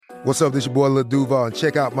What's up, this your boy Lil Duval, and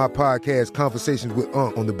check out my podcast, Conversations with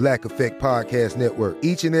Unc, on the Black Effect Podcast Network.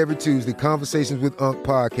 Each and every Tuesday, Conversations with Unc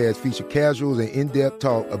podcast feature casuals and in-depth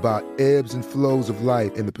talk about ebbs and flows of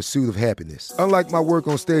life and the pursuit of happiness. Unlike my work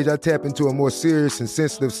on stage, I tap into a more serious and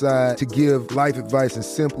sensitive side to give life advice and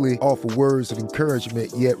simply offer words of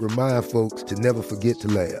encouragement, yet remind folks to never forget to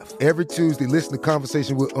laugh. Every Tuesday, listen to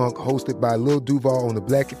Conversations with Unc, hosted by Lil Duval on the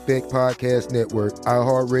Black Effect Podcast Network,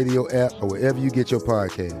 iHeartRadio app, or wherever you get your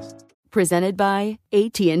podcasts. Presented by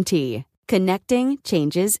AT&T. Connecting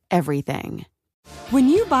changes everything. When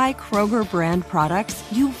you buy Kroger brand products,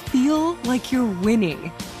 you feel like you're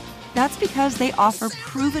winning. That's because they offer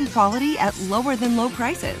proven quality at lower than low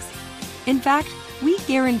prices. In fact, we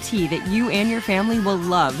guarantee that you and your family will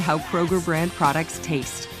love how Kroger brand products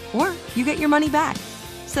taste, or you get your money back.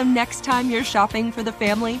 So next time you're shopping for the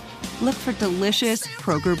family, look for delicious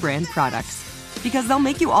Kroger brand products, because they'll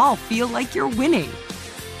make you all feel like you're winning.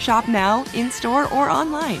 Shop now, in-store, or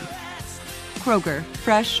online. Kroger,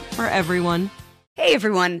 fresh for everyone. Hey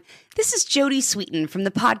everyone, this is Jody Sweeten from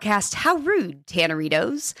the podcast How Rude,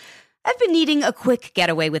 Tanneritos. I've been needing a quick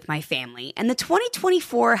getaway with my family, and the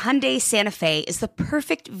 2024 Hyundai Santa Fe is the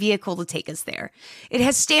perfect vehicle to take us there. It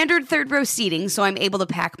has standard third-row seating, so I'm able to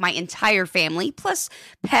pack my entire family, plus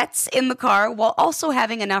pets, in the car, while also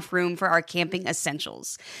having enough room for our camping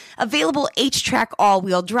essentials. Available H-Track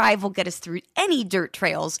all-wheel drive will get us through any dirt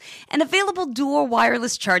trails, and available dual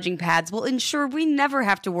wireless charging pads will ensure we never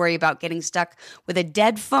have to worry about getting stuck with a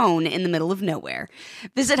dead phone in the middle of nowhere.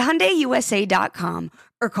 Visit HyundaiUSA.com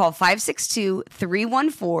or call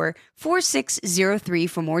 562-314-4603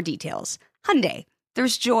 for more details. Hyundai,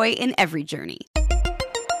 there's joy in every journey.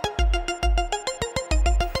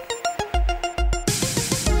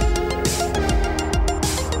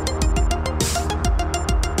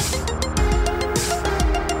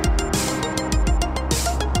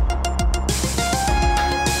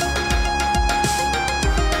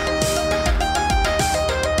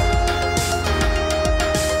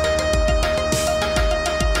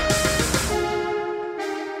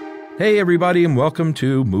 Hey everybody, and welcome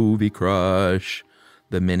to Movie Crush,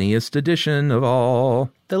 the miniest edition of all.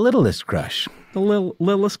 The littlest crush. The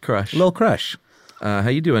littlest crush. Lil Crush. How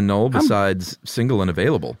you doing, Noel, besides single and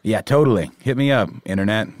available? Yeah, totally. Hit me up,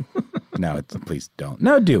 Internet. No, please don't.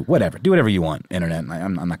 No, do whatever. Do whatever you want, Internet.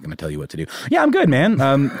 I'm not going to tell you what to do. Yeah, I'm good,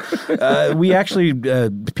 man. We actually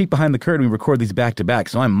peek behind the curtain. We record these back to back,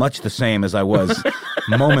 so I'm much the same as I was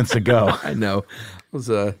moments ago. I know. I was,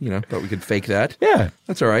 thought we could fake that. Yeah.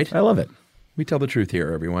 That's all right. I love it. We tell the truth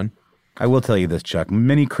here, everyone. I will tell you this, Chuck.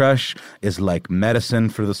 Mini Crush is like medicine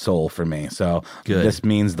for the soul for me. So Good. This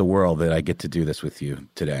means the world that I get to do this with you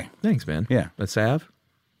today. Thanks, man. Yeah. A salve?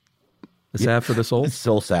 A salve for the soul? It's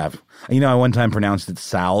soul salve. You know, I one time pronounced it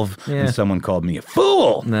salve, and someone called me a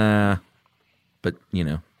fool. Nah. But,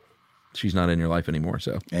 she's not in your life anymore,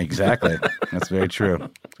 so. Exactly. That's very true.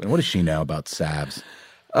 What does she know about salves?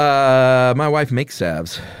 My wife makes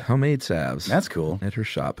salves. Homemade salves. That's cool. At her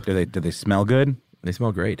shop. Do they smell good? They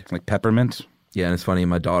smell great. Like peppermint? Yeah, and it's funny,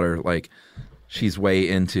 my daughter, she's way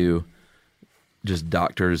into just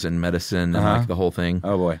doctors and medicine and the whole thing.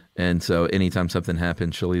 Oh, boy. And so anytime something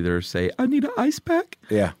happens, she'll either say, I need an ice pack.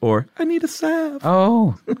 Yeah. Or I need a salve.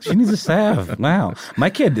 Oh, she needs a salve. Wow. My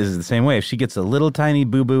kid is the same way. If she gets a little tiny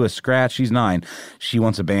boo-boo, a scratch, she's 9, she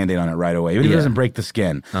wants a Band-Aid on it right away. Even if it doesn't break the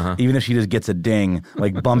skin. Even if she just gets a ding,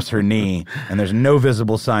 bumps her knee, and there's no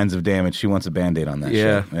visible signs of damage, she wants a Band-Aid on that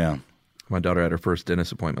shit. Yeah. My daughter had her first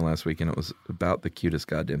dentist appointment last week, and it was about the cutest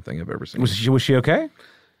goddamn thing I've ever seen. Was she okay?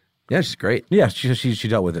 Yeah, she's great. Yeah, she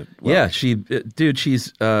dealt with it. Well. Yeah, she's,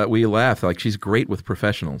 we laugh, she's great with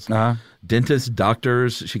professionals. Dentists,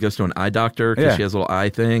 doctors, she goes to an eye doctor because she has a little eye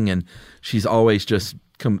thing, and she's always just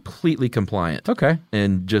completely compliant. Okay.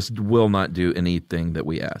 And just will not do anything that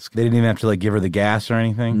we ask. They didn't even have to give her the gas or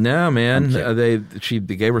anything? No, man. They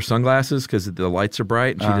gave her sunglasses because the lights are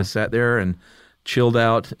bright, and she just sat there and chilled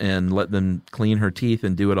out and let them clean her teeth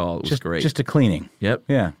and do it all. It was great. Just a cleaning. Yep.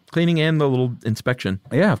 Yeah. Cleaning and the little inspection.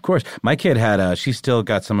 Yeah, of course. My kid had, she still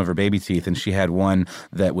got some of her baby teeth, and she had one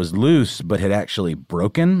that was loose but had actually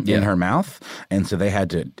broken in her mouth, and so they had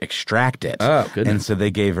to extract it. Oh, goodness. And so they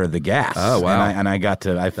gave her the gas. Oh, wow. And I got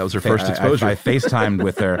to... that was her first exposure. I FaceTimed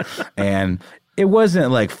with her, and... It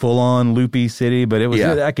wasn't full-on loopy city, but it was.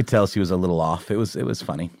 Yeah. I could tell she was a little off. It was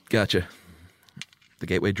funny. Gotcha. The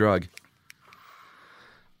gateway drug.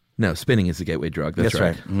 No, spinning is the gateway drug. That's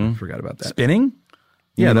right. Mm-hmm. Forgot about that. Spinning?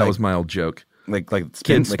 Yeah, that was my old joke.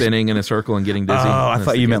 Kids spinning in a circle and getting dizzy. Oh, I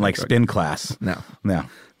thought you meant spin class. No,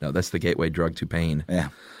 that's the gateway drug to pain. Yeah.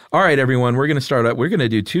 All right, everyone, we're going to start up. We're going to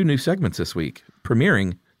do 2 new segments this week,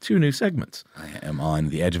 premiering 2 new segments. I am on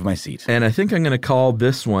the edge of my seat. And I think I'm going to call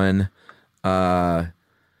this one, I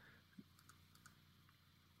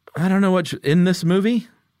don't know what, in this movie?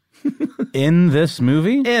 In this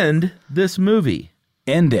movie? End this movie.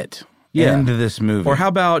 End it. Yeah. End this movie. Or how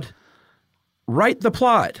about write the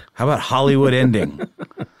plot? How about Hollywood ending?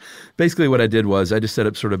 Basically what I did was I just set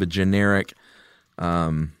up sort of a generic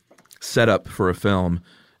setup for a film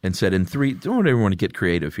and said in 3, don't ever want to get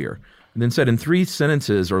creative here, and then said in 3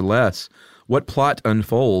 sentences or less what plot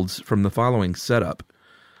unfolds from the following setup.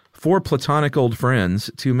 4 platonic old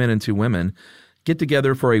friends, 2 men and 2 women, get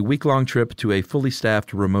together for a week-long trip to a fully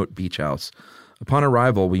staffed remote beach house. Upon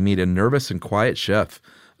arrival, we meet a nervous and quiet chef,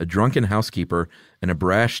 a drunken housekeeper, and a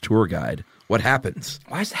brash tour guide. What happens?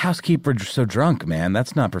 Why is the housekeeper so drunk, man?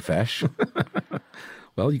 That's not profesh.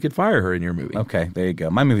 Well, you could fire her in your movie. Okay, there you go.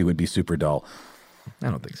 My movie would be super dull. I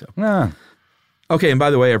don't think so. Nah. Okay, and by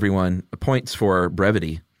the way, everyone, points for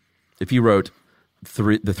brevity. If you wrote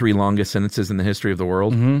the 3 longest sentences in the history of the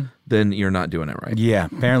world, then you're not doing it right. Yeah,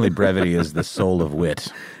 apparently brevity is the soul of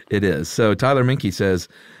wit. It is. So Tyler Minke says,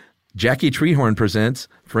 Jackie Treehorn presents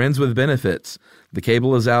Friends with Benefits. The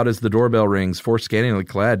cable is out as the doorbell rings. 4 scantily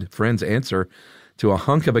clad friends answer to a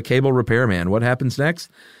hunk of a cable repairman. What happens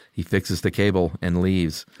next? He fixes the cable and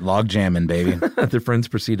leaves. Log jamming, baby. The friends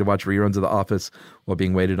proceed to watch reruns of The Office while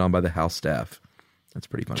being waited on by the house staff. That's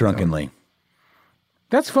pretty fun. Drunkenly.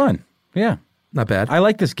 That's fun. Yeah. Not bad. I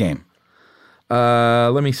like this game.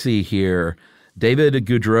 Let me see here. David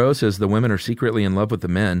Goudreau says the women are secretly in love with the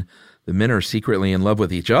men. The men are secretly in love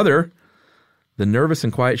with each other. The nervous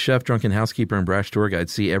and quiet chef, drunken housekeeper, and brash tour guide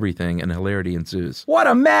see everything, and hilarity ensues. What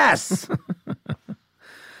a mess!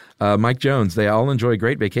 Mike Jones, they all enjoy a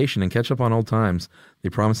great vacation and catch up on old times. They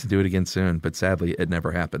promise to do it again soon, but sadly, it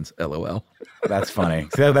never happens. LOL. That's funny.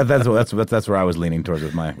 See, that's where I was leaning towards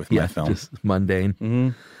with my film. Just mundane. Mm-hmm.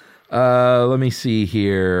 Let me see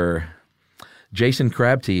here. Jason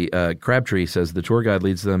Crabtree says the tour guide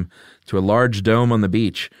leads them to a large dome on the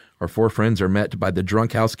beach. Our 4 friends are met by the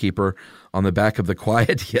drunk housekeeper on the back of the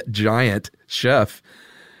quiet yet giant chef,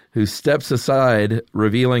 who steps aside,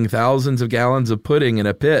 revealing thousands of gallons of pudding in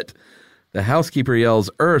a pit. The housekeeper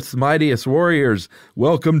yells, "Earth's mightiest warriors,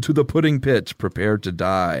 welcome to the pudding pit. Prepare to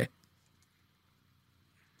die."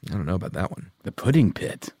 I don't know about that one. The pudding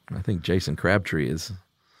pit. I think Jason Crabtree is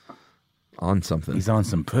on something. He's on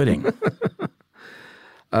some pudding.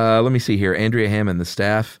 Let me see here. Andrea Hammond, the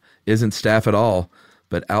staff isn't staff at all,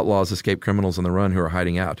 but outlaws escape criminals on the run who are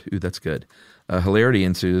hiding out. Ooh, that's good. Hilarity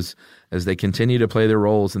ensues as they continue to play their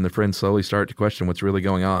roles and the friends slowly start to question what's really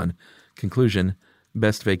going on. Conclusion,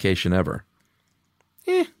 best vacation ever.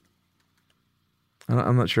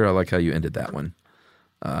 I'm not sure I like how you ended that one,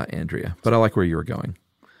 Andrea, but I like where you were going.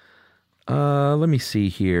 Let me see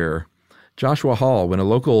here. Joshua Hall, when a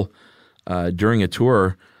local, during a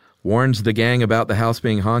tour, warns the gang about the house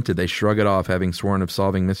being haunted, they shrug it off, having sworn of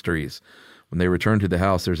solving mysteries. When they return to the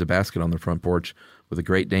house, there's a basket on the front porch with a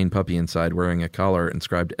Great Dane puppy inside wearing a collar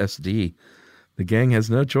inscribed SD. The gang has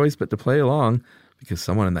no choice but to play along because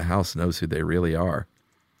someone in the house knows who they really are.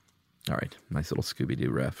 All right, nice little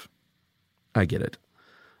Scooby-Doo ref. I get it.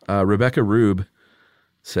 Rebecca Rube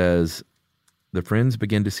says, the friends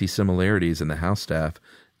begin to see similarities in the house staff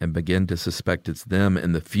and begin to suspect it's them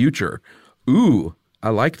in the future. Ooh, I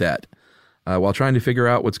like that. While trying to figure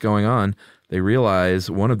out what's going on, they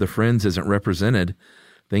realize one of the friends isn't represented.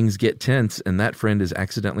 Things get tense, and that friend is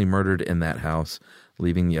accidentally murdered in that house,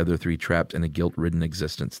 leaving the other 3 trapped in a guilt-ridden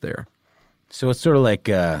existence there. So it's sort of like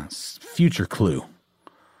a future Clue,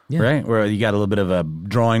 right? Where you got a little bit of a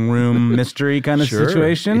drawing room mystery kind of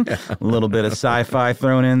situation, a little bit of sci-fi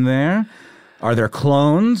thrown in there. Are there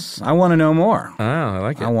clones? I want to know more. Oh, I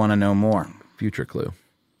like it. I want to know more. Future Clue.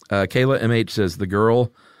 Kayla MH says the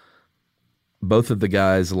girl both of the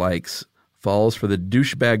guys likes falls for the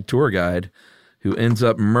douchebag tour guide who ends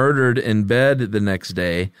up murdered in bed the next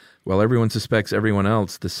day while everyone suspects everyone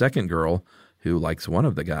else. The second girl, who likes one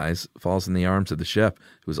of the guys, falls in the arms of the chef,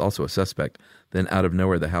 who is also a suspect. Then out of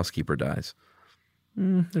nowhere, the housekeeper dies.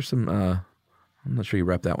 There's some, I'm not sure you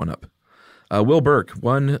wrap that one up. Will Burke,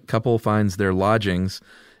 one couple finds their lodgings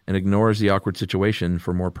and ignores the awkward situation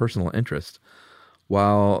for more personal interest,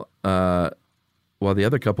 while the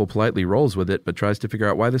other couple politely rolls with it but tries to figure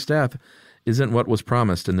out why the staff isn't what was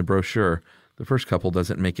promised in the brochure. The first couple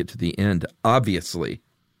doesn't make it to the end, obviously.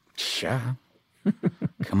 Sure.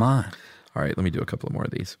 Come on. All right, let me do a couple of more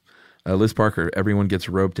of these. Liz Parker, everyone gets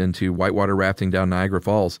roped into whitewater rafting down Niagara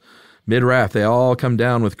Falls. Mid-raft, they all come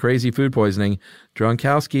down with crazy food poisoning. Drunk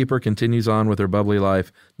housekeeper continues on with her bubbly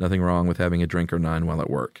life. Nothing wrong with having a drink or 9 while at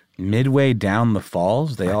work. Midway down the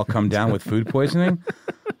falls, they all come down with food poisoning?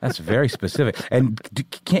 That's very specific. And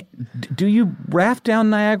do you raft down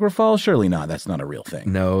Niagara Falls? Surely not. That's not a real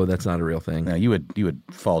thing. No, that's not a real thing. No, you would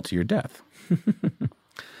fall to your death.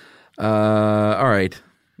 All right.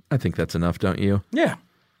 I think that's enough, don't you? Yeah.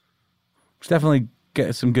 There's definitely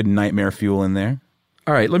get some good nightmare fuel in there.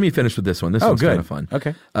 All right, let me finish with this one. This one's good. kind of fun.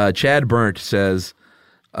 Okay. Chad Burnt says,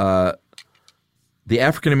 the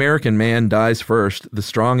African-American man dies first. The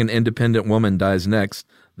strong and independent woman dies next.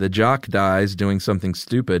 The jock dies doing something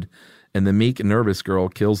stupid. And the meek, nervous girl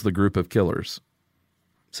kills the group of killers.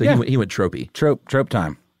 So he went tropey. Trope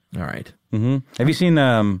time. All right. Mm-hmm. Have you seen,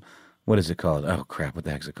 what is it called? Oh, crap. What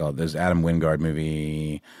the heck is it called? There's Adam Wingard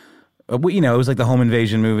movie. It was like the home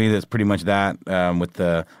invasion movie that's pretty much that, with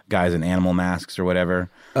the guys in animal masks or whatever.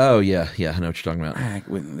 Oh, yeah. I know what you're talking about.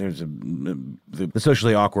 There's the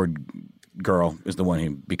socially awkward girl is the one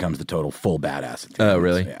who becomes the total full badass. Oh,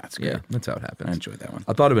 really? So, yeah, it's good. Yeah, that's how it happens. I enjoyed that one.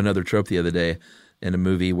 I thought of another trope the other day in a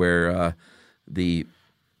movie where the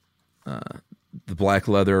black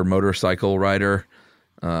leather motorcycle rider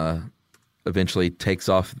eventually takes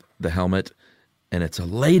off the helmet, and it's a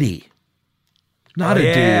lady. Not a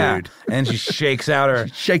dude. And she shakes out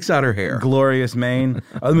her hair. Glorious mane.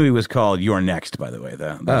 The movie was called You're Next, by the way,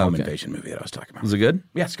 the home invasion movie that I was talking about. Was it good?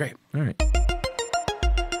 Yeah, it's great. All right.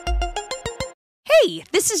 Hey,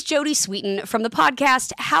 this is Jodie Sweetin from the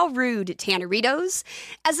podcast How Rude, Tanneritos.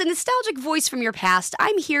 As a nostalgic voice from your past,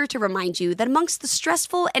 I'm here to remind you that amongst the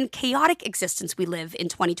stressful and chaotic existence we live in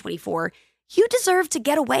 2024, you deserve to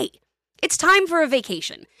get away. It's time for a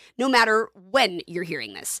vacation, no matter when you're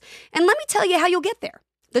hearing this. And let me tell you how you'll get there.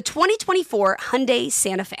 The 2024 Hyundai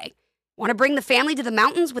Santa Fe. Want to bring the family to the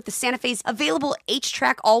mountains with the Santa Fe's available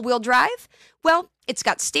H-Track all-wheel drive? Well, it's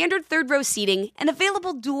got standard third-row seating and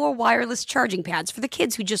available dual wireless charging pads for the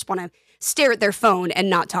kids who just want to stare at their phone and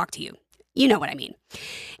not talk to you. You know what I mean.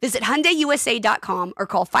 Visit HyundaiUSA.com or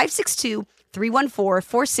call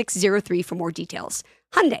 562-314-4603 for more details.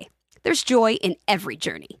 Hyundai, there's joy in every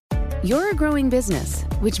journey. You're a growing business,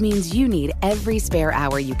 which means you need every spare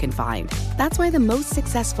hour you can find. That's why the most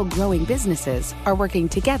successful growing businesses are working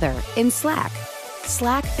together in Slack.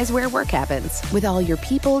 Slack is where work happens, with all your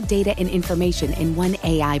people, data, and information in one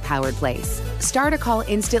AI-powered place. Start a call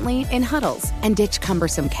instantly in huddles and ditch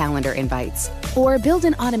cumbersome calendar invites. Or build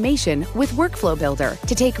an automation with Workflow Builder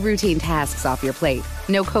to take routine tasks off your plate.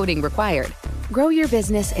 No coding required. Grow your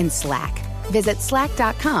business in Slack. Visit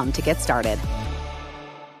slack.com to get started.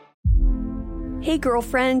 Hey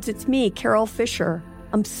girlfriends, it's me, Carol Fisher.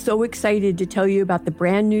 I'm so excited to tell you about the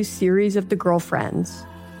brand new series of The Girlfriends.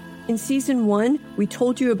 In season 1, we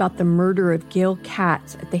told you about the murder of Gail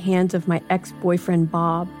Katz at the hands of my ex-boyfriend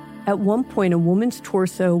Bob. At one point, a woman's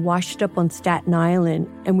torso washed up on Staten Island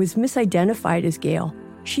and was misidentified as Gail.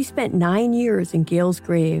 She spent 9 years in Gail's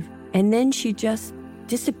grave, and then she just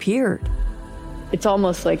disappeared. It's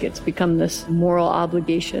almost like it's become this moral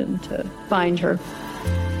obligation to find her.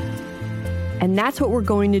 And that's what we're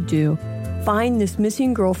going to do. Find this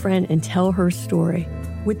missing girlfriend and tell her story.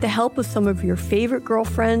 With the help of some of your favorite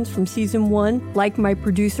girlfriends from season 1, like my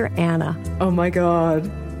producer, Anna. Oh my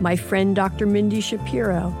God. My friend, Dr. Mindy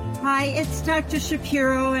Shapiro. Hi, it's Dr.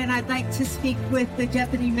 Shapiro, and I'd like to speak with the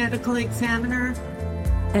Deputy Medical Examiner.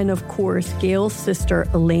 And of course, Gail's sister,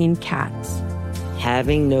 Elaine Katz.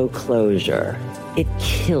 Having no closure, it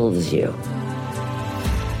kills you.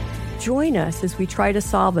 Join us as we try to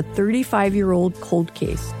solve a 35-year-old cold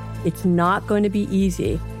case. It's not going to be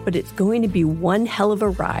easy, but it's going to be one hell of a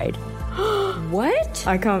ride. What?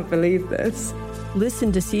 I can't believe this.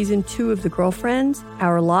 Listen to season 2 of The Girlfriends,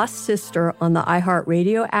 Our Lost Sister on the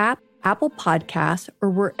iHeartRadio app, Apple Podcasts, or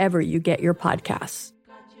wherever you get your podcasts.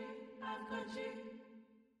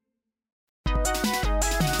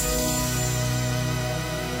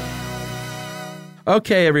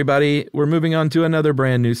 Okay, everybody, we're moving on to another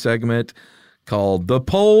brand new segment called The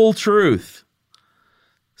Poll Truth.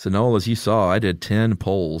 So, Noel, as you saw, I did 10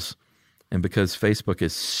 polls. And because Facebook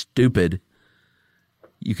is stupid,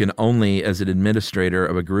 you can only, as an administrator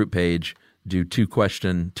of a group page, do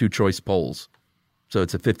 2-choice polls. So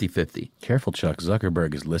it's a 50-50. Careful, Chuck.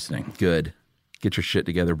 Zuckerberg is listening. Good. Get your shit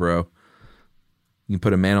together, bro. You can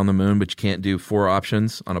put a man on the moon, but you can't do 4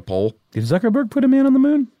 options on a poll. Did Zuckerberg put a man on the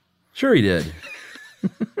moon? Sure he did.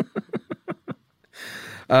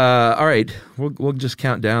 All right, we'll just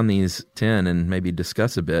count down these 10 and maybe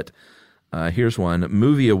discuss a bit. Here's one.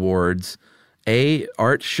 Movie awards. A,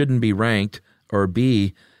 art shouldn't be ranked, or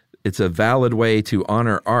B, it's a valid way to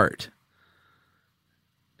honor art.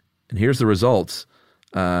 And here's the results.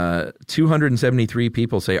 273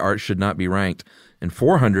 people say art should not be ranked, and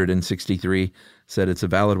 463 said it's a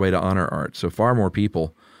valid way to honor art. So far more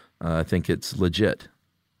people think it's legit.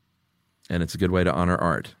 and it's a good way to honor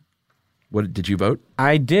art. What did you vote?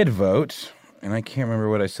 I did vote, and I can't remember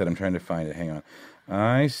what I said. I'm trying to find it. Hang on.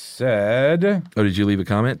 I said... Oh, did you leave a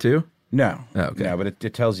comment too? No. Oh, okay. No, but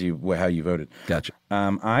it tells you how you voted. Gotcha.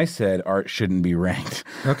 I said art shouldn't be ranked.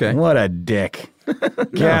 Okay. What a dick.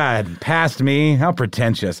 God, past me. How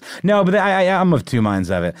pretentious. No, but I'm of two minds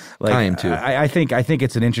of it. Like, I am too. I think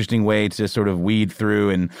it's an interesting way to sort of weed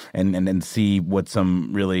through and see what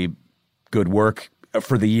some really good work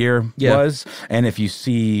for the year was. And if you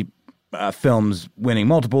see films winning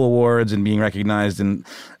multiple awards and being recognized in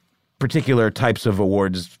particular types of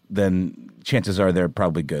awards, then chances are they're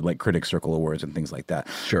probably good, like Critics Circle Awards and things like that.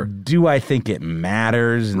 Sure. Do I think it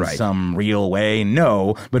matters in some real way?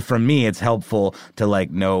 No. But for me, it's helpful to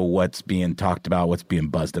know what's being talked about, what's being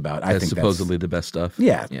buzzed about. I think supposedly the best stuff.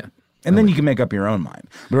 Yeah. Yeah. And then you can make up your own mind.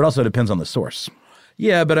 But it also depends on the source.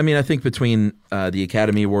 Yeah, but I mean, I think between the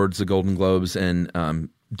Academy Awards, the Golden Globes, and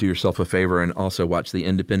do yourself a favor and also watch the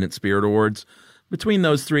Independent Spirit Awards, between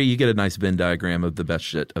those three, you get a nice Venn diagram of the best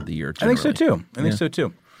shit of the year. Generally. I think so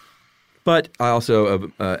too. But I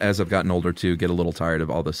also, as I've gotten older too, get a little tired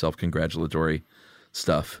of all the self-congratulatory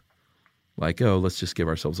stuff. Like, oh, let's just give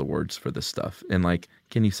ourselves awards for this stuff. And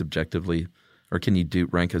can you subjectively, or can you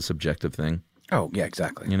rank a subjective thing? Oh, yeah,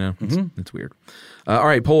 exactly. It's weird. All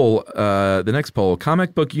right, poll. The next poll,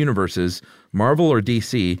 comic book universes, Marvel or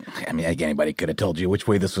DC? I mean, anybody could have told you which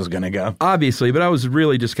way this was going to go. Obviously, but I was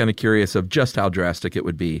really just kind of curious of just how drastic it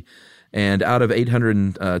would be. And out of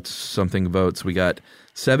 800 something votes, we got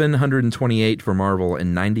 728 for Marvel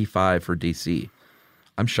and 95 for DC.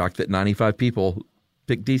 I'm shocked that 95 people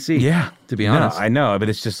picked DC. Yeah. To be honest. I know, but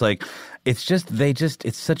it's just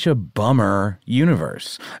it's such a bummer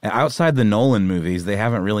universe. Outside the Nolan movies, they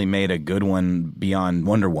haven't really made a good one beyond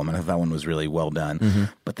Wonder Woman. I thought that one was really well done. Mm-hmm.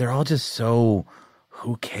 But they're all just so,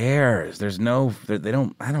 who cares? There's no, they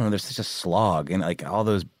don't, I don't know, there's such a slog. And all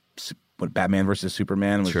those, what Batman versus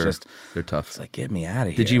Superman was just, they're tough. It's like, get me out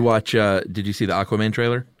of here. Did you watch, did you see the Aquaman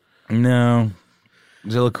trailer? No.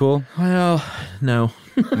 Does it look cool? Well, no.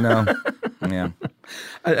 No. Yeah.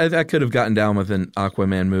 I could have gotten down with an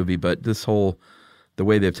Aquaman movie, but the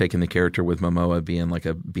way they've taken the character with Momoa being like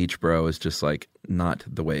a beach bro is just not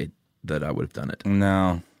the way that I would have done it.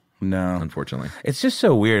 No. Unfortunately. It's just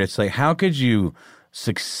so weird. It's how could you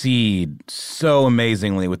succeed so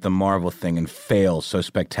amazingly with the Marvel thing and fail so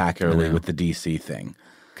spectacularly with the DC thing?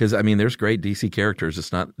 Because, I mean, there's great DC characters.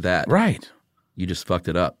 It's not that. Right. You just fucked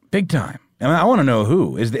it up. Big time. I mean, I want to know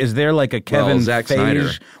who. Is there a Kevin Zack Feige? Snyder.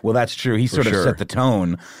 Well, that's true. He sort of set the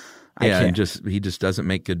tone. And he just doesn't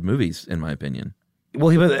make good movies, in my opinion.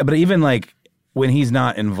 Well, but even when he's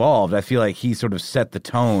not involved, I feel like he sort of set the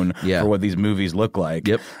tone for what these movies look like.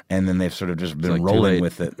 Yep. And then they've sort of just been rolling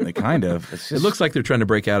with it. Kind of. It looks like they're trying to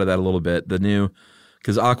break out of that a little bit.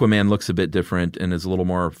 Because Aquaman looks a bit different and is a little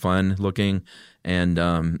more fun looking. And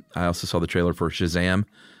I also saw the trailer for Shazam.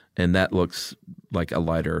 And that looks like a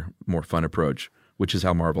lighter, more fun approach, which is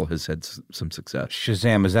how Marvel has had some success.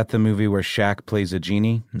 Shazam, is that the movie where Shaq plays a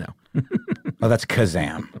genie? No. Oh, that's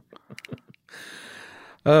Kazam.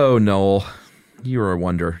 Oh, Noel, you are a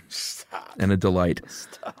wonder. Stop. And a delight.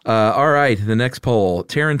 All right, the next poll.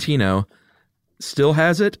 Tarantino still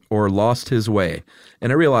has it or lost his way?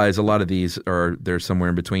 And I realize a lot of these they're somewhere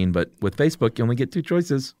in between, but with Facebook, you only get two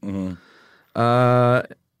choices. Mm-hmm.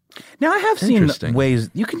 Now, I have seen ways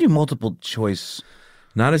you can do multiple choice.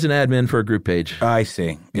 Not as an admin for a group page. I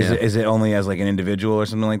see. Is it only as an individual or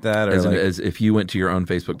something like that? Or as if you went to your own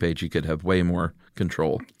Facebook page, you could have way more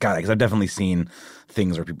control. Got it, because I've definitely seen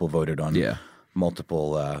things where people voted on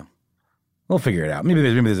multiple. We'll figure it out. Maybe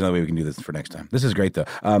there's another way we can do this for next time. This is great, though.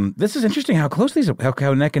 This is interesting how close these are,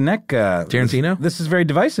 how neck and neck. Tarantino? This is very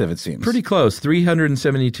divisive, it seems. Pretty close.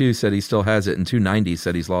 372 said he still has it, and 290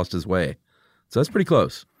 said he's lost his way. So that's pretty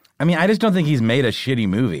close. I mean, I just don't think he's made a shitty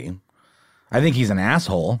movie. I think he's an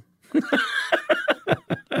asshole.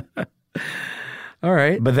 All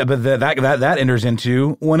right. But that enters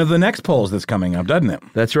into one of the next polls that's coming up, doesn't it?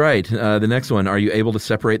 That's right. The next one, are you able to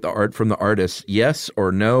separate the art from the artist? Yes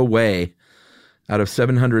or no way? Out of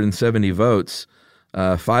 770 votes,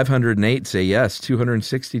 508 say yes,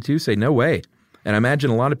 262 say no way. And I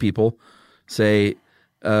imagine a lot of people say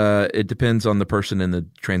it depends on the person and the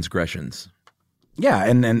transgressions. Yeah,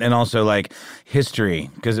 and also history,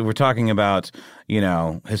 because we're talking about,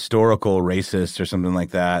 historical racists or something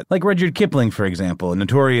like that. Like Rudyard Kipling, for example, a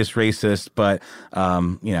notorious racist, but,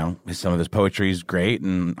 some of his poetry is great.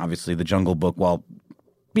 And obviously The Jungle Book, while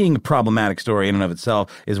being a problematic story in and of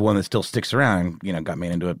itself, is one that still sticks around and, got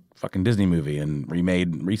made into a fucking Disney movie and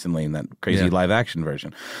remade recently in that crazy live action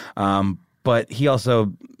version. But he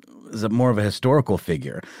also more of a historical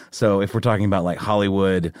figure. So if we're talking about like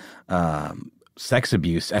Hollywood sex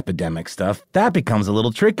abuse epidemic stuff, that becomes a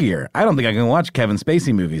little trickier. I don't think I can watch Kevin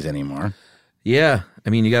Spacey movies anymore. Yeah,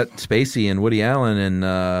 I mean, you got Spacey and Woody Allen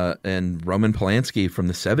and Roman Polanski from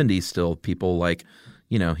the 70s still. People like,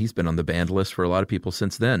 he's been on the banned list for a lot of people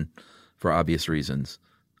since then for obvious reasons.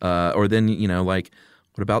 Or then, like,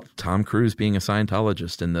 what about Tom Cruise being a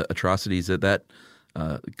Scientologist and the atrocities that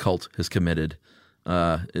cult has committed?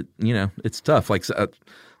 It's tough. Like,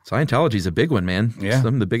 Scientology is a big one, man. Yeah.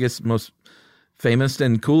 Some of the biggest, most famous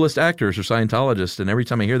and coolest actors are Scientologists, and every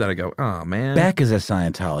time I hear that, I go, "Oh man, Beck is a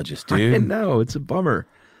Scientologist, dude." I know, it's a bummer.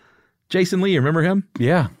 Jason Lee, remember him?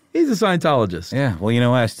 Yeah, he's a Scientologist. Yeah, well, you know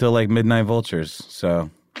what? I still like Midnight Vultures, so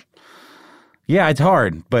yeah, it's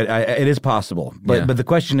hard, but it is possible. But the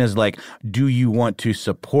question is, like, do you want to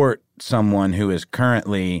support someone who is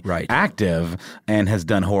currently active and has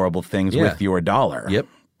done horrible things with your dollar? Yep,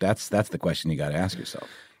 that's the question you got to ask yourself.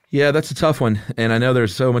 Yeah, that's a tough one. And I know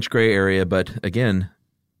there's so much gray area, but again,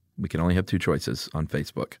 we can only have two choices on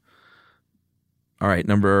Facebook. All right,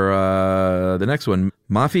 the next one,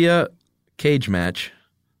 Mafia Cage Match.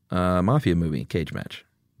 Mafia movie, Cage Match.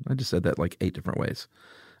 I just said that like 8 different ways.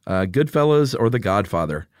 Goodfellas or The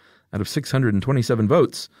Godfather. Out of 627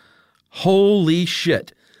 votes. Holy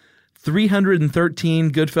shit. 313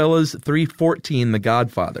 Goodfellas, 314 The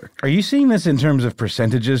Godfather. Are you seeing this in terms of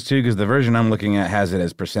percentages too? Because the version I'm looking at has it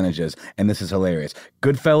as percentages, and this is hilarious.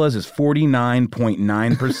 Goodfellas is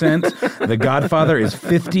 49.9%. The Godfather is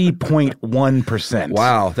 50.1%.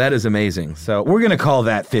 Wow, that is amazing. So we're going to call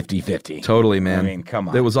that 50-50. Totally, man. I mean, come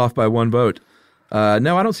on. It was off by 1 vote.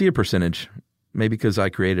 No, I don't see a percentage. Maybe because I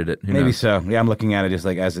created it. Who Maybe knows? so. Yeah, I'm looking at it just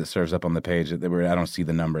like as it serves up on the page. I don't see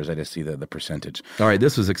the numbers. I just see the percentage. All right,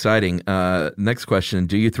 this was exciting. Next question.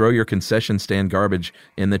 Do you throw your concession stand garbage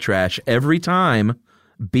in the trash every time?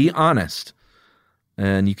 Be honest.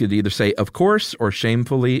 And you could either say, of course, or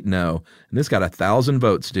shamefully, no. And this got 1,000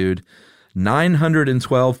 votes, dude.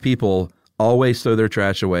 912 people always throw their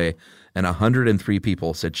trash away, and 103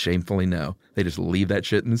 people said shamefully no. They just leave that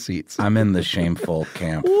shit in the seats. I'm in the shameful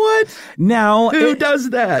camp. What? Now, who does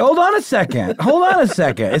that? Hold on a second.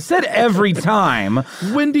 It said every time.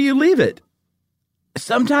 When do you leave it?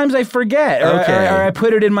 Sometimes I forget. Or I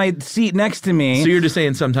put it in my seat next to me. So you're just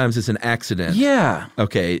saying sometimes it's an accident? Yeah.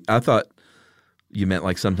 Okay. I thought you meant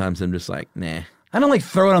like sometimes I'm just like, nah. I don't like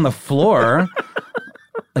throw it on the floor.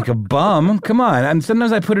 Like a bum. Come on. And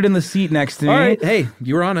sometimes I put it in the seat next to me. All right. Hey,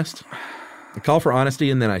 you were honest. I call for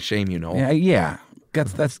honesty and then I shame you, Noel. Yeah.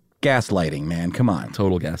 That's gaslighting, man. Come on.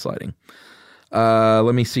 Total gaslighting.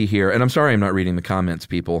 Let me see here. And I'm sorry I'm not reading the comments,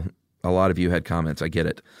 people. A lot of you had comments. I get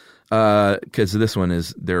it. Because this one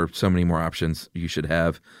there are so many more options you should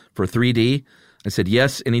have. For 3D, I said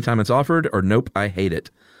yes anytime it's offered, or nope, I hate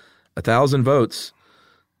it. 1,000 votes.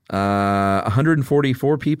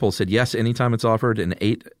 144 people said yes anytime it's offered, and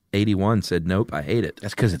 881 said nope, I hate it.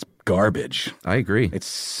 That's because it's garbage. I agree. It's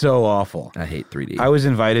so awful. I hate 3D. I was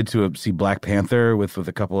invited to see Black Panther with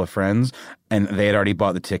a couple of friends, and they had already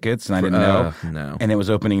bought the tickets, and I didn't know. No. And it was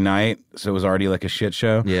opening night, so it was already like a shit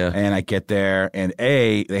show. Yeah. And I get there, and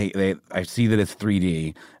I see that it's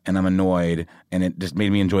 3D, and I'm annoyed, and it just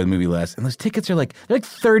made me enjoy the movie less. And those tickets are like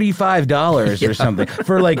 $35 or something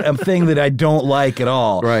for like a thing that I don't like at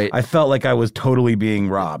all. Right. I felt like I was totally being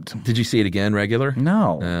robbed. Did you see it again regular?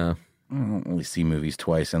 No. I don't really see movies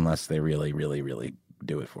twice unless they really, really, really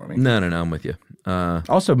do it for me. No, I'm with you.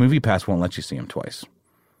 Also, MoviePass won't let you see them twice.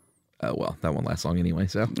 Well, that won't last long anyway,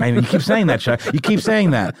 so. I mean, you keep saying that, Chuck. You keep saying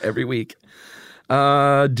that. Every week.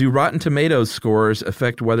 Do Rotten Tomatoes scores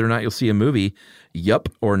affect whether or not you'll see a movie? Yup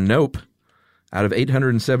or nope. Out of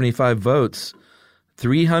 875 votes,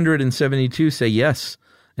 372 say yes,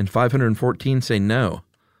 and 514 say no.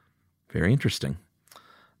 Very interesting.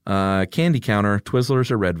 Candy counter, Twizzlers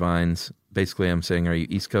or Red Vines. Basically, I'm saying, are you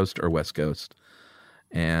East Coast or West Coast?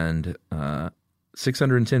 And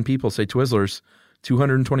 610 people say Twizzlers.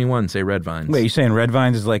 221 say Red Vines. Wait, you're saying Red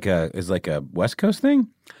Vines is like a West Coast thing?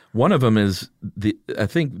 One of them is I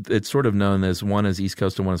think it's sort of known as one is East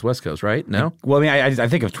Coast and one is West Coast, right? No? Well, I mean, I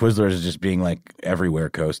think of Twizzlers as just being like everywhere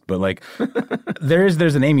coast, but like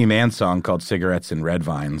there's an Amy Mann song called Cigarettes and Red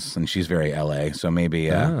Vines, and she's very LA, so maybe, you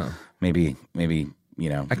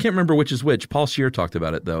know. I can't remember which is which. Paul Scheer talked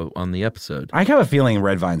about it, though, on the episode. I have a feeling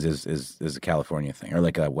Red Vines is a California thing or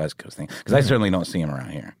like a West Coast thing because I certainly don't see him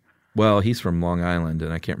around here. Well, he's from Long Island,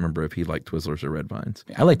 and I can't remember if he liked Twizzlers or Red Vines.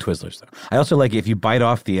 Yeah, I like Twizzlers, though. I also like if you bite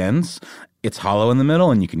off the ends, it's hollow in the middle,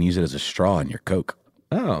 and you can use it as a straw in your Coke.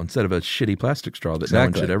 Oh, instead of a shitty plastic straw that no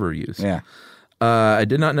one should ever use. Yeah. I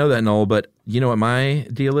did not know that, Noel, but you know what my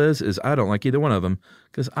deal is I don't like either one of them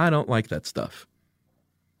because I don't like that stuff.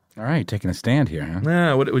 All right, taking a stand here, huh?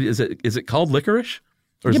 Nah, what is it? Is it called licorice?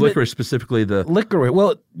 Or is licorice specifically the... Licorice.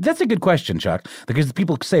 Well, that's a good question, Chuck, because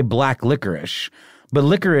people say black licorice, but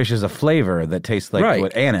licorice is a flavor that tastes like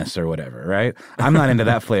what, anise or whatever, right? I'm not into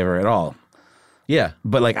that flavor at all. Yeah.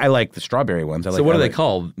 But I like the strawberry ones. So what are they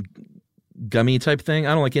called? Gummy type thing?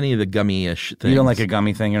 I don't like any of the gummy-ish things. You don't like a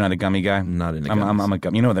gummy thing? You're not a gummy guy? I'm not into gummies. I'm a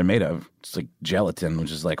gummy. You know what they're made of? It's like gelatin,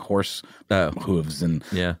 which is like horse hooves and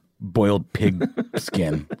boiled pig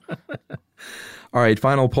skin. All right,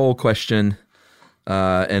 final poll question.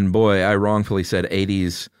 And boy, I wrongfully said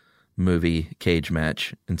 80s movie cage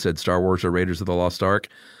match and said Star Wars or Raiders of the Lost Ark.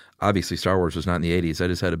 Obviously, Star Wars was not in the 80s. I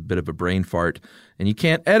just had a bit of a brain fart. And you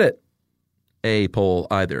can't edit a poll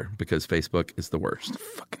either because Facebook is the worst.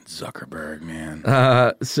 Fucking Zuckerberg, man.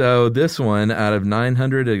 So this one out of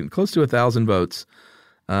 900 and close to 1,000 votes,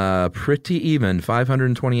 pretty even.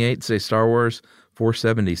 528 say Star Wars,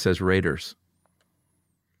 470 says Raiders.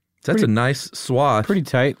 So that's a nice swath. Pretty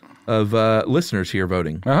tight. Of listeners here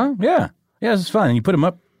voting. Yeah. Yeah, this is fun. And you put them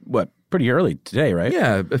up, pretty early today, right?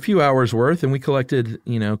 Yeah, a few hours worth. And we collected,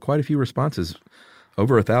 quite a few responses.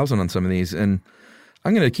 Over 1,000 on some of these. And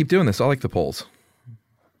I'm going to keep doing this. I like the polls.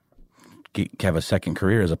 Have a second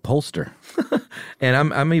career as a pollster.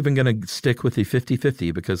 And I'm even going to stick with the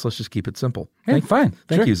 50-50 because let's just keep it simple. Fine.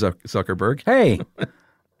 Thank you, Zuckerberg. Hey,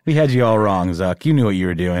 we had you all wrong, Zuck. You knew what you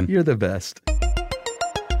were doing. You're the best.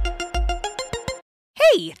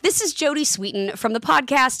 Hey, this is Jodie Sweetin from the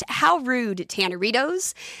podcast How Rude,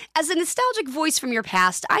 Tanneritos. As a nostalgic voice from your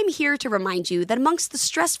past, I'm here to remind you that amongst the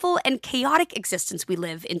stressful and chaotic existence we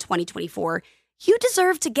live in 2024, you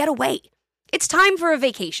deserve to get away. It's time for a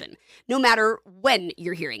vacation, no matter when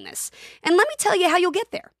you're hearing this. And let me tell you how you'll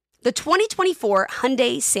get there. The 2024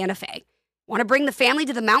 Hyundai Santa Fe. Want to bring the family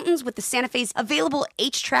to the mountains with the Santa Fe's available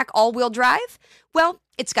H-Track all-wheel drive? Well,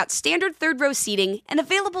 it's got standard third-row seating and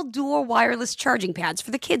available dual wireless charging pads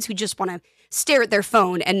for the kids who just want to stare at their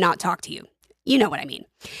phone and not talk to you. You know what I mean.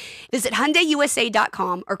 Visit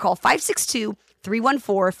HyundaiUSA.com or call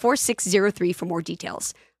 562-314-4603 for more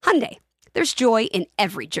details. Hyundai, there's joy in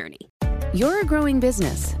every journey. You're a growing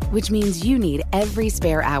business, which means you need every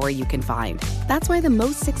spare hour you can find. That's why the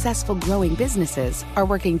most successful growing businesses are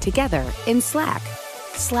working together in Slack.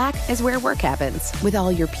 Slack is where work happens, with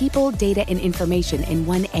all your people, data, and information in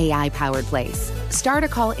one AI-powered place. Start a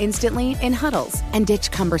call instantly in huddles and ditch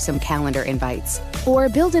cumbersome calendar invites. Or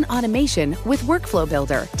build an automation with Workflow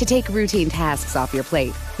Builder to take routine tasks off your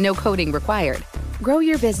plate. No coding required. Grow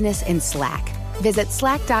your business in Slack. Visit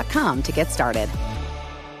slack.com to get started.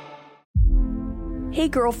 Hey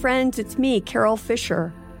girlfriends, it's me, Carol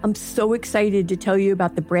Fisher. I'm so excited to tell you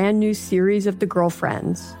about the brand new series of The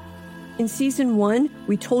Girlfriends. In season 1,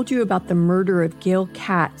 we told you about the murder of Gail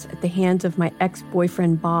Katz at the hands of my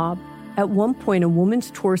ex-boyfriend Bob. At one point, a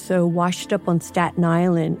woman's torso washed up on Staten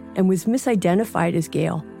Island and was misidentified as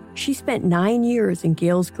Gail. She spent 9 years in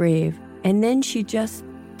Gail's grave, and then she just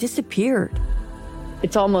disappeared.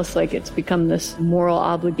 It's almost like it's become this moral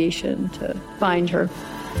obligation to find her.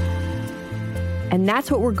 And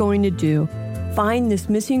that's what we're going to do. Find this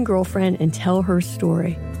missing girlfriend and tell her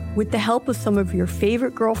story. With the help of some of your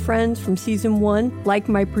favorite girlfriends from season 1, like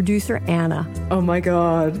my producer, Anna. Oh my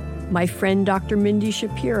God. My friend, Dr. Mindy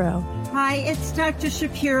Shapiro. Hi, it's Dr.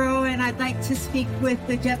 Shapiro, and I'd like to speak with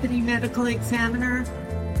the deputy medical examiner.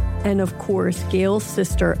 And of course, Gail's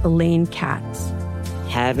sister, Elaine Katz.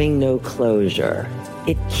 Having no closure,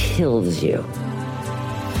 it kills you.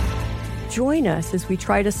 Join us as we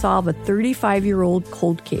try to solve a 35-year-old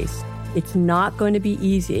cold case. It's not going to be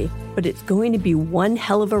easy, but it's going to be one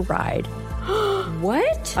hell of a ride.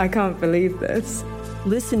 What? I can't believe this.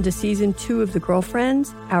 Listen to season 2 of The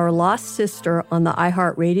Girlfriends, Our Lost Sister on the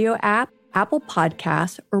iHeartRadio app, Apple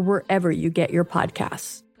Podcasts, or wherever you get your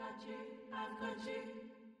podcasts.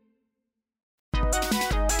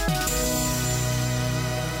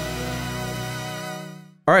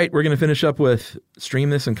 All right, we're going to finish up with Stream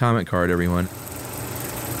This and Comment Card, everyone.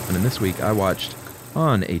 And then this week I watched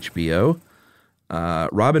on HBO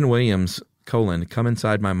Robin Williams, Come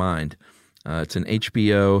Inside My Mind. It's an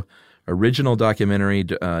HBO original documentary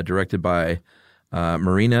directed by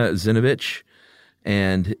Marina Zinovich.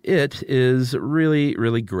 And it is really,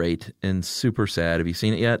 really great and super sad. Have you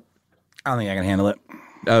seen it yet? I don't think I can handle it.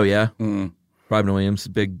 Oh, yeah? Mm. Robin Williams,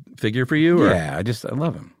 big figure for you? Or? Yeah, I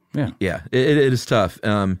love him. Yeah. Yeah, it is tough.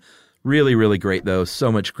 Really, really great, though.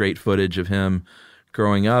 So much great footage of him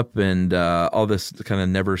growing up and all this kind of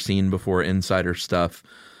never seen before insider stuff,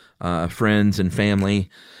 friends and family.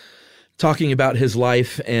 talking about his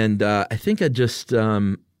life, and I think I just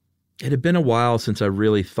it had been a while since I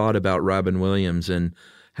really thought about Robin Williams and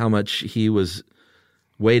how much he was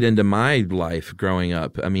weighed into my life growing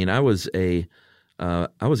up. I mean, I was a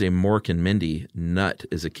Mork and Mindy nut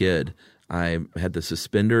as a kid. I had the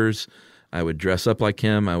suspenders. I would dress up like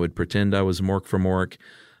him. I would pretend I was Mork from Mork,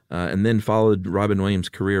 and then followed Robin Williams'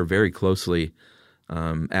 career very closely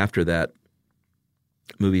after that.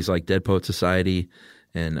 Movies like Dead Poet Society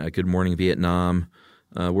and Good Morning Vietnam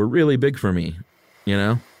were really big for me, you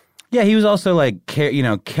know? Yeah, he was also like,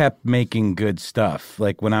 kept making good stuff.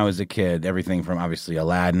 Like when I was a kid, everything from obviously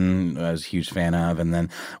Aladdin, I was a huge fan of, and then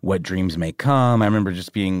What Dreams May Come. I remember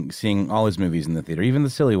just seeing all his movies in the theater, even the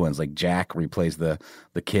silly ones like Jack, where he plays the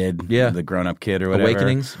kid, the grown-up kid or whatever.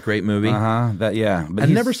 Awakenings, great movie. But I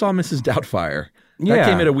never saw Mrs. Doubtfire. That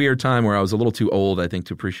came at a weird time where I was a little too old, I think,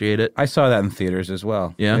 to appreciate it. I saw that in theaters as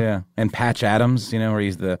well. Yeah. And Patch Adams, where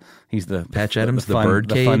he's the Patch Adams, the fun,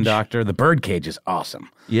 Birdcage, the fun doctor. The Birdcage is awesome.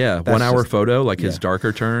 Yeah, that's 1 hour photo, like his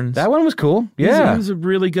darker turns. That one was cool. Yeah, he was a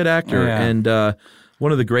really good actor, and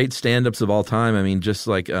one of the great stand-ups of all time. I mean, just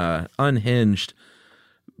like unhinged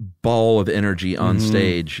ball of energy on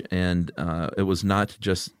stage, and it was not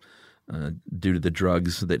just due to the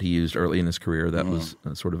drugs that he used early in his career. That was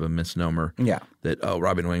sort of a misnomer. Yeah. That,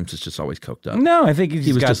 Robin Williams is just always coked up. No, I think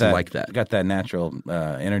he was got just that, like that. Got that natural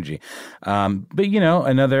energy. But,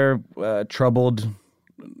 another troubled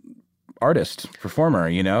artist,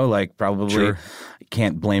 performer, like probably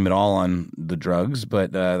can't blame it all on the drugs,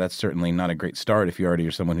 but that's certainly not a great start if you already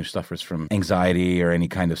are someone who suffers from anxiety or any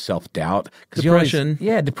kind of self-doubt. Depression.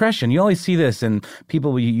 Depression. You always see this in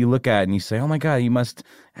people you look at and you say, oh my God,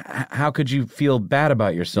 how could you feel bad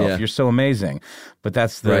about yourself? Yeah. You're so amazing. But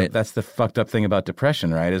that's the fucked up thing about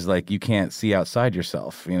depression, right? Is like you can't see outside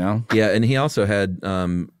yourself, Yeah, and he also had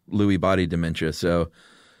Lewy body dementia, so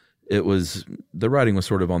the writing was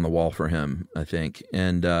sort of on the wall for him, I think.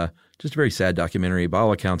 And just a very sad documentary. By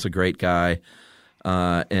all accounts, a great guy,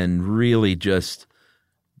 and really just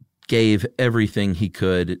gave everything he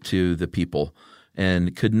could to the people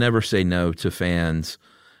and could never say no to fans.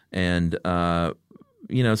 And,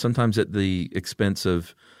 sometimes at the expense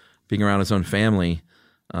of being around his own family,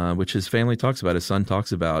 which his family talks about, his son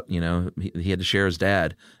talks about, he had to share his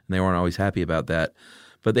dad, and they weren't always happy about that.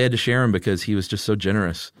 But they had to share him because he was just so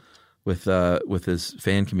generous with his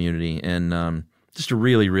fan community, and just a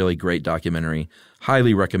really, really great documentary.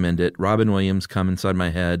 Highly recommend it. Robin Williams, Come Inside My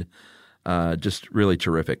Head. Just really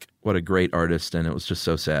terrific. What a great artist, and it was just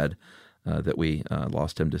so sad that we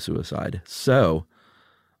lost him to suicide. So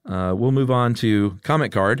we'll move on to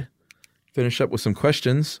Comment Card. Finish up with some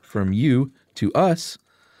questions from you to us.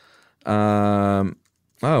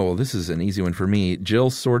 This is an easy one for me. Jill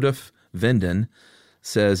Sorduff Venden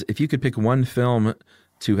says, if you could pick one film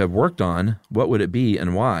to have worked on, what would it be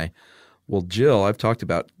and why? Well, Jill, I've talked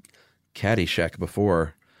about Caddyshack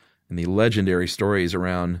before and the legendary stories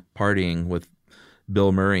around partying with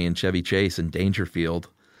Bill Murray and Chevy Chase and Dangerfield.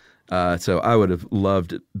 So I would have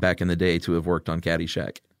loved back in the day to have worked on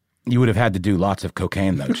Caddyshack. You would have had to do lots of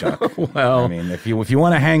cocaine, though, Chuck. Well, I mean, if you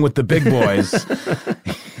want to hang with the big boys,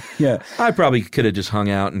 yeah, I probably could have just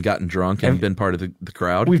hung out and gotten drunk and been part of the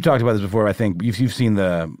crowd. We've talked about this before. I think you've seen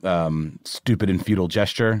the Stupid and Futile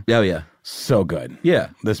Gesture. Oh yeah, so good. Yeah,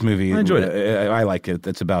 this movie. I enjoyed it. I like it.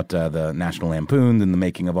 It's about the National Lampoon and the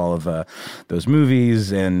making of all of those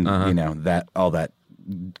movies, and that all that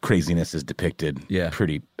craziness is depicted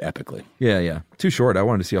pretty epically. Yeah. Too short. I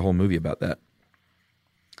wanted to see a whole movie about that.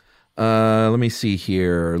 Let me see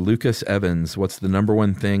here. Lucas Evans, what's the number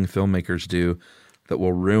one thing filmmakers do that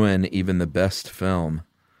will ruin even the best film?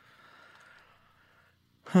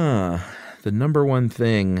 The number one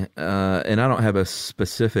thing, and I don't have a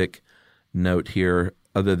specific note here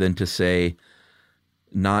other than to say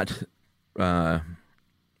not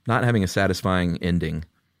having a satisfying ending.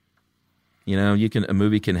 A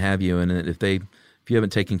movie can have you, and if you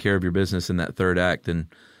haven't taken care of your business in that third act and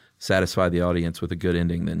satisfy the audience with a good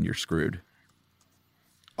ending, then you're screwed.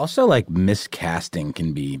 Also, miscasting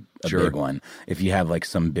can be a big one. If you have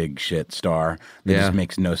some big shit star that just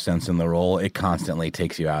makes no sense in the role, it constantly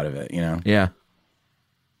takes you out of it, Yeah,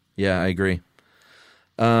 I agree.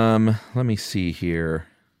 Let me see here.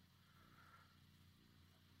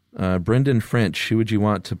 Brendan French, who would you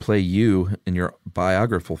want to play you in your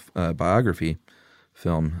biography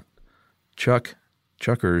film?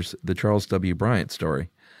 Chuckers, the Charles W. Bryant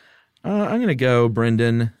story. I'm going to go,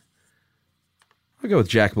 Brendan. I'll go with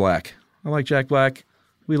Jack Black. I like Jack Black.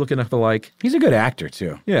 We look enough alike. He's a good actor,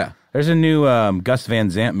 too. Yeah. There's a new Gus Van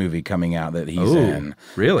Sant movie coming out that he's in.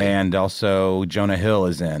 Really? And also Jonah Hill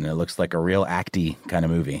is in. It looks like a real acty kind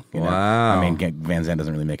of movie. You know? Wow. I mean, Van Sant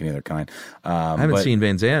doesn't really make any other kind. I haven't seen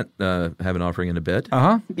Van Sant have an offering in a bit.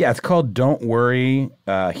 Yeah, it's called Don't Worry,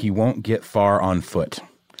 He Won't Get Far on Foot.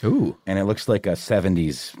 Ooh. And it looks like a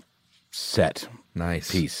 70s set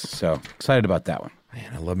piece. So excited about that one.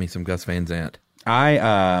 Man, I love me some Gus Van Sant.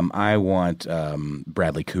 I want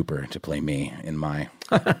Bradley Cooper to play me in my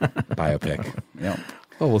biopic. Yep.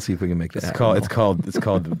 Well, we'll see if we can make that happen. It's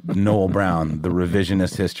called Noel Brown, the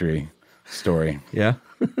revisionist history story. Yeah?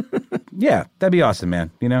 Yeah, that'd be awesome,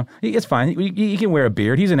 man. You know, it's fine. He can wear a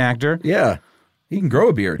beard. He's an actor. Yeah. He can grow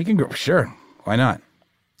a beard. He can grow, sure. Why not?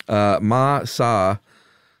 Ma Sa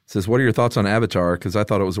says, what are your thoughts on Avatar? Because I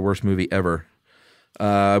thought it was the worst movie ever.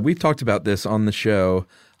 We've talked about this on the show.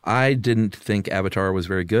 I didn't think Avatar was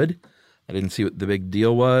very good. I didn't see what the big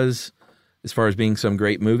deal was as far as being some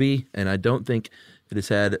great movie, and I don't think it has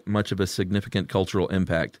had much of a significant cultural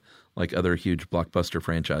impact like other huge blockbuster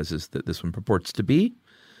franchises that this one purports to be.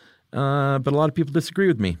 But a lot of people disagree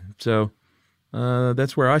with me, so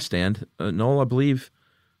that's where I stand. Noel, I believe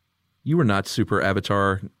you were not super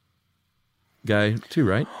Avatar guy too,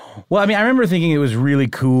 right? Well, I mean, I remember thinking it was really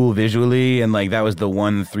cool visually, and like that was the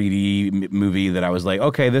one 3D movie that I was like,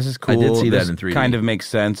 okay, this is cool. I did see that in 3D. Kind of makes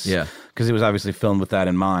sense. Yeah. Because it was obviously filmed with that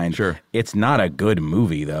in mind. Sure. It's not a good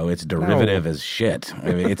movie, though. It's derivative as shit.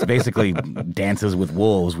 I mean, it's basically Dances with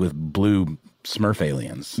Wolves with blue Smurf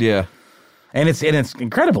aliens. Yeah. And it's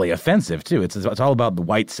incredibly offensive too. It's all about the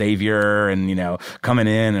white savior and, you know, coming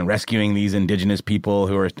in and rescuing these indigenous people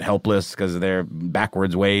who are helpless because of their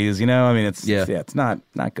backwards ways. You know, I mean, it's not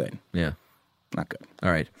good. Yeah, not good.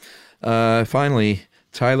 All right. Finally,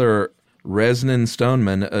 Tyler Resnan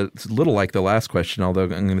Stoneman. It's a little like the last question, although I'm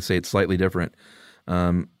going to say it's slightly different.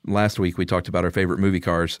 Last week we talked about our favorite movie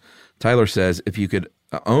cars. Tyler says, if you could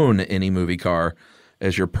own any movie car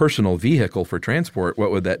as your personal vehicle for transport,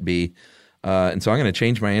 what would that be? And so I'm going to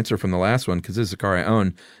change my answer from the last one because this is a car I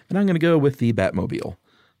own, and I'm going to go with the Batmobile.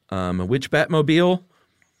 Which Batmobile?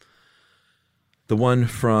 The one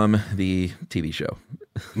from the TV show.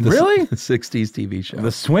 Really? The 60s TV show.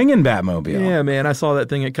 The swinging Batmobile. Yeah, man. I saw that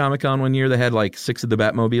thing at Comic-Con one year. They had like 6 of the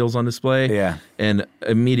Batmobiles on display. Yeah. And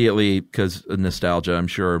immediately, because of nostalgia, I'm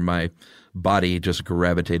sure my body just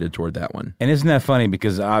gravitated toward that one. And isn't that funny?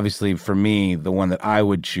 Because obviously for me, the one that I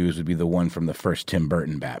would choose would be the one from the first Tim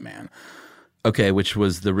Burton Batman. Okay, which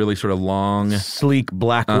was the really sort of long, sleek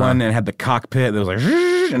black one, and had the cockpit that was like,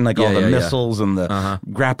 and like all the missiles and the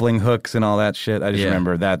grappling hooks and all that shit. I just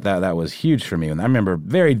remember that was huge for me. And I remember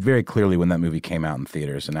very, very clearly when that movie came out in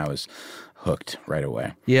theaters, and I was hooked right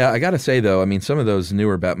away. Yeah, I got to say though, I mean, some of those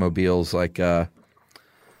newer Batmobiles, like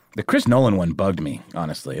the Chris Nolan one bugged me,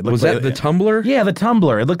 honestly. It was that the Tumbler? Yeah, the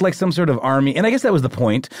Tumbler. It looked like some sort of army. And I guess that was the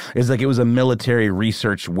point, is like it was a military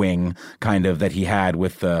research wing kind of that he had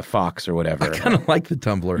with Fox or whatever. I kind of like the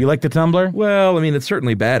Tumbler. You like the Tumbler? Well, I mean, it's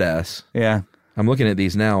certainly badass. Yeah. I'm looking at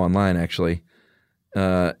these now online, actually.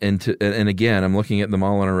 And again, I'm looking at them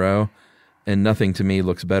all in a row, and nothing to me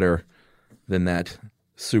looks better than that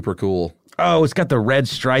super cool. Oh, it's got the red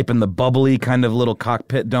stripe and the bubbly kind of little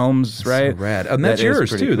cockpit domes, right? So rad. And that's yours,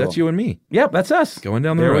 too. Cool. That's you and me. Yep, that's us. Going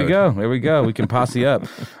down the road. There we go. We can posse up.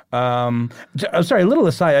 Sorry, a little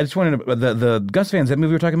aside. I just wanted to, the Gus Van Sant movie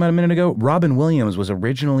we were talking about a minute ago, Robin Williams was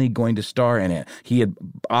originally going to star in it. He had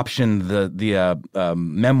optioned the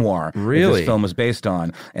memoir that this film was based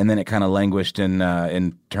on, and then it kind of languished in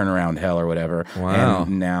turnaround hell or whatever. Wow.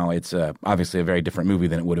 And now it's obviously a very different movie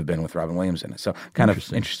than it would have been with Robin Williams in it. So kind of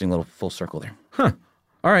interesting little full circle there. Huh.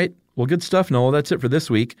 All right. Well, good stuff, Noel. That's it for this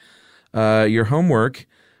week. Your homework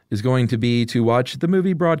is going to be to watch the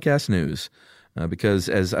movie Broadcast News because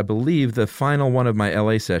as I believe the final one of my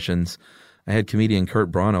LA sessions, I had comedian Kurt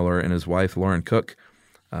Braunohler and his wife Lauren Cook,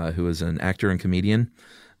 who is an actor and comedian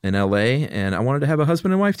in LA, and I wanted to have a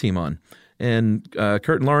husband and wife team on. And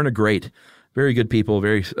Kurt and Lauren are great, very good people,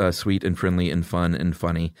 very sweet and friendly and fun and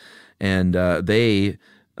funny. And they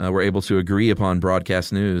were able to agree upon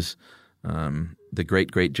Broadcast News, the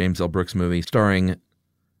great James L. Brooks movie starring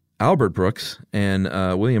Albert Brooks and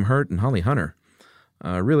William Hurt and Holly Hunter.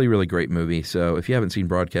 Really, really great movie. So if you haven't seen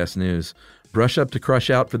Broadcast News, brush up to crush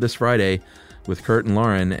out for this Friday with Kurt and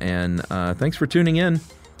Lauren. And thanks for tuning in.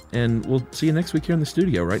 And we'll see you next week here in the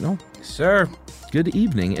studio, right, Noel? Yes, sir. Good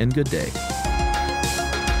evening and good day.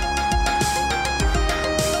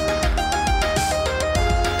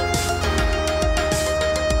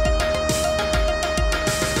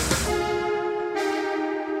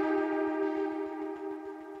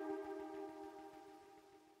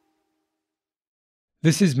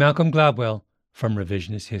 This is Malcolm Gladwell from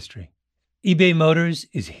revisionist history. eBay Motors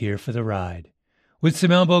is here for the ride. With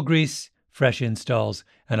some elbow grease, fresh installs,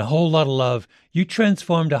 and a whole lot of love, you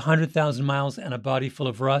transformed 100,000 miles and a body full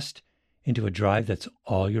of rust into a drive that's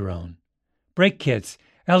all your own. Brake kits,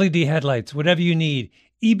 LED headlights, whatever you need,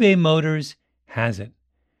 eBay Motors has it.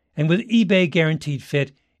 And with eBay Guaranteed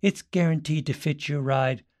Fit, it's guaranteed to fit your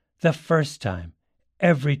ride the first time,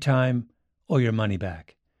 every time, or your money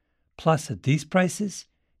back. Plus, at these prices,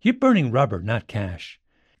 you're burning rubber, not cash.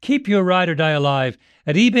 Keep your ride or die alive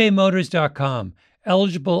at ebaymotors.com.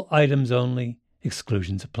 Eligible items only.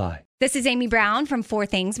 Exclusions apply. This is Amy Brown from 4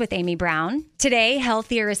 Things with Amy Brown. Today,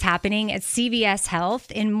 healthier is happening at CVS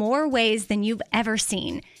Health in more ways than you've ever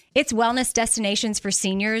seen. It's wellness destinations for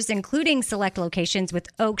seniors, including select locations with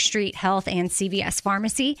Oak Street Health and CVS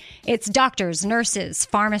Pharmacy. It's doctors, nurses,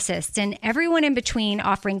 pharmacists, and everyone in between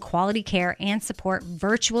offering quality care and support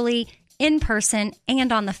virtually, in person,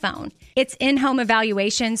 and on the phone. It's in-home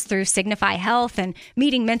evaluations through Signify Health and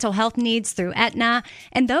meeting mental health needs through Aetna.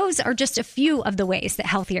 And those are just a few of the ways that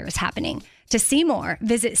healthier is happening. To see more,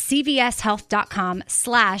 visit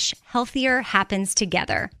cvshealth.com/healthier happens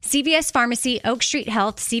together. CVS Pharmacy, Oak Street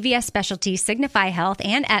Health, CVS Specialty, Signify Health,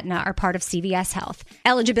 and Aetna are part of CVS Health.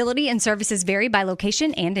 Eligibility and services vary by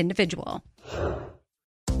location and individual.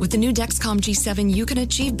 With the new Dexcom G7, you can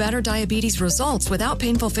achieve better diabetes results without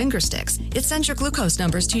painful finger sticks. It sends your glucose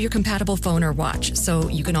numbers to your compatible phone or watch, so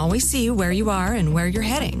you can always see where you are and where you're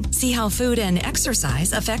heading. See how food and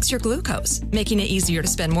exercise affects your glucose, making it easier to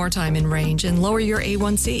spend more time in range and lower your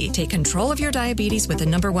A1C. Take control of your diabetes with the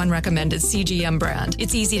 #1 recommended CGM brand.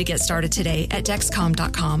 It's easy to get started today at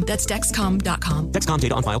Dexcom.com. That's Dexcom.com. Dexcom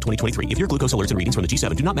data on file 2023. If your glucose alerts and readings from the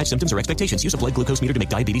G7 do not match symptoms or expectations, use a blood glucose meter to make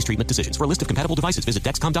diabetes treatment decisions. For a list of compatible devices, visit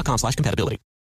Dexcom.com/compatibility.